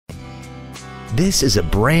This is a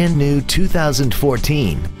brand new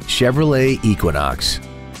 2014 Chevrolet Equinox.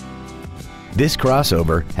 This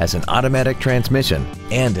crossover has an automatic transmission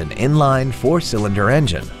and an inline 4-cylinder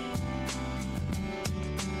engine.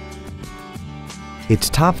 Its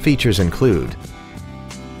top features include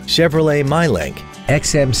Chevrolet MyLink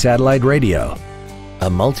XM satellite radio, a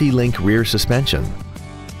multi-link rear suspension,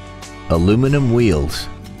 aluminum wheels,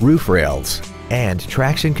 roof rails, and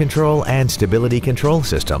traction control and stability control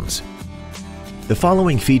systems. The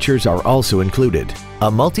following features are also included: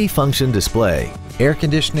 a multi-function display, air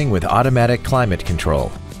conditioning with automatic climate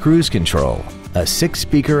control, cruise control, a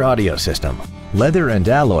 6-speaker audio system, leather and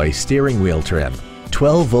alloy steering wheel trim,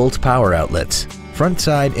 12-volt power outlets, front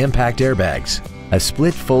side impact airbags, a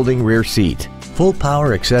split folding rear seat, full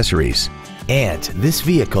power accessories, and this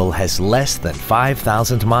vehicle has less than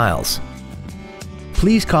 5,000 miles.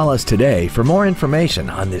 Please call us today for more information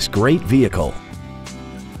on this great vehicle.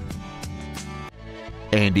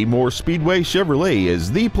 Andy Moore Speedway Chevrolet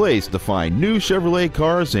is the place to find new Chevrolet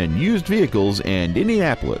cars and used vehicles in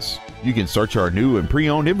Indianapolis. You can search our new and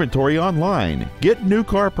pre-owned inventory online, get new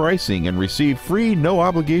car pricing, and receive free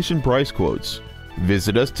no-obligation price quotes.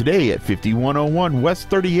 Visit us today at 5101 West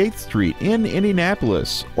 38th Street in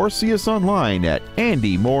Indianapolis, or see us online at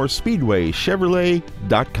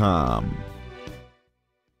andymoorespeedwaychevrolet.com.